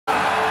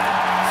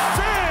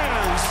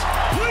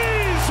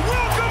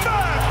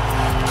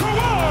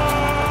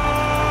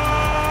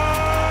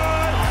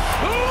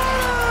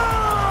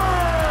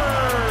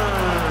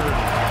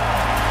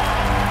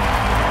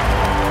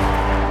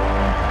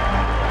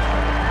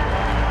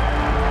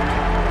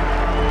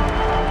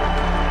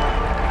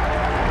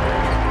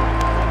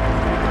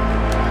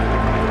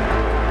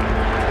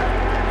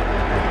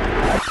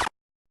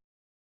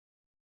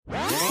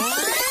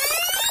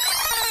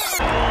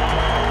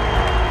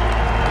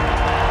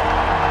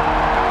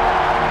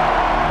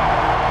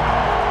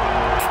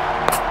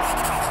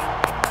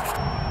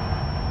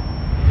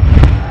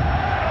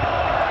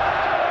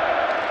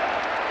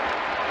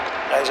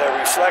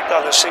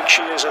the 6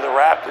 years of the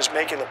Raptors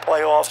making the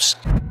playoffs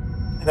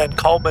and then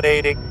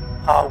culminating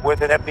with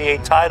an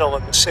NBA title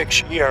in the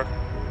 6th year.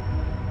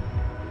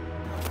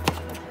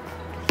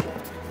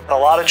 A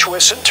lot of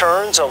twists and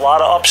turns, a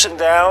lot of ups and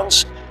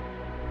downs.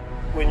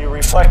 When you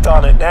reflect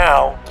on it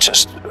now, it's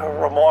just a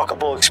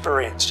remarkable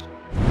experience.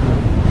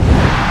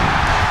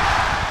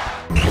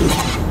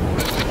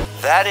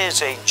 That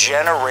is a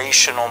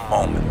generational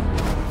moment.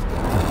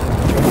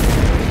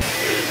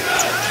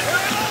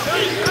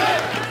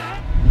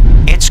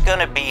 It's going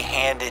to be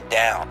handed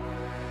down.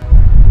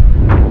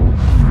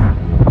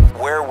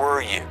 Where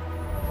were you?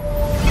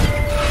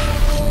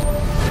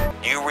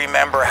 You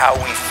remember how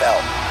we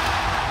felt.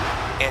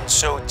 And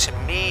so to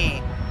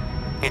me,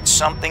 it's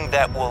something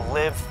that will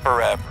live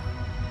forever.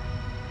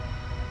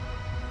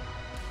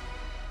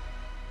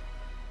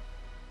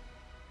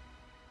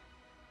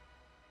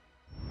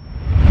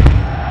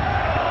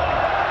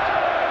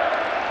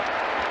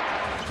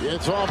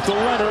 It's off to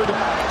Leonard,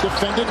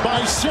 defended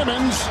by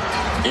Simmons.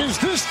 Is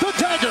this the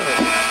dagger?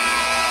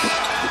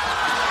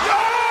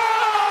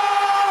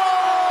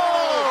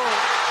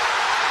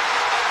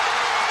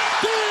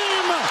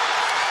 Game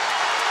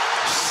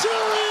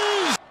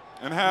series!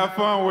 And have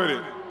fun with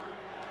it.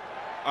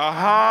 Ha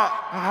ha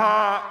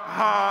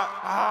ha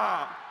ha.